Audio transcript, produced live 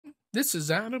This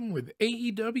is Adam with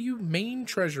AEW Main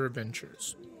Treasure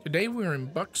Adventures. Today we're in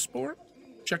Bucksport,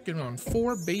 checking on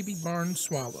 4 baby barn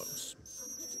swallows.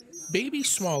 Baby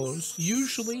swallows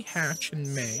usually hatch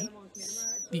in May.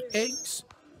 The eggs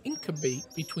incubate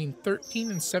between 13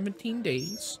 and 17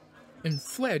 days and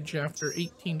fledge after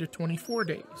 18 to 24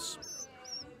 days.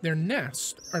 Their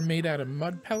nests are made out of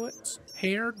mud pellets,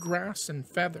 hair, grass, and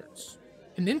feathers.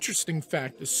 An interesting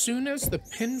fact, as soon as the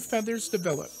pin feathers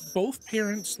develop, both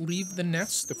parents leave the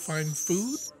nest to find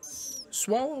food.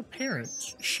 Swallow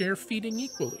parents share feeding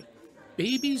equally.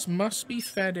 Babies must be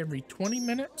fed every 20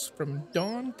 minutes from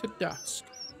dawn to dusk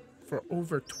for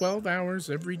over 12 hours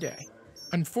every day.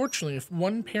 Unfortunately, if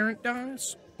one parent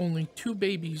dies, only 2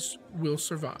 babies will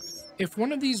survive. If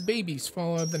one of these babies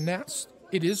fall out of the nest,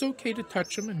 it is okay to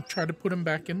touch them and try to put them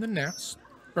back in the nest.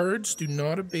 Birds do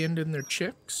not abandon their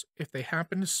chicks if they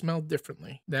happen to smell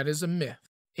differently. That is a myth.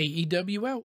 AEW out.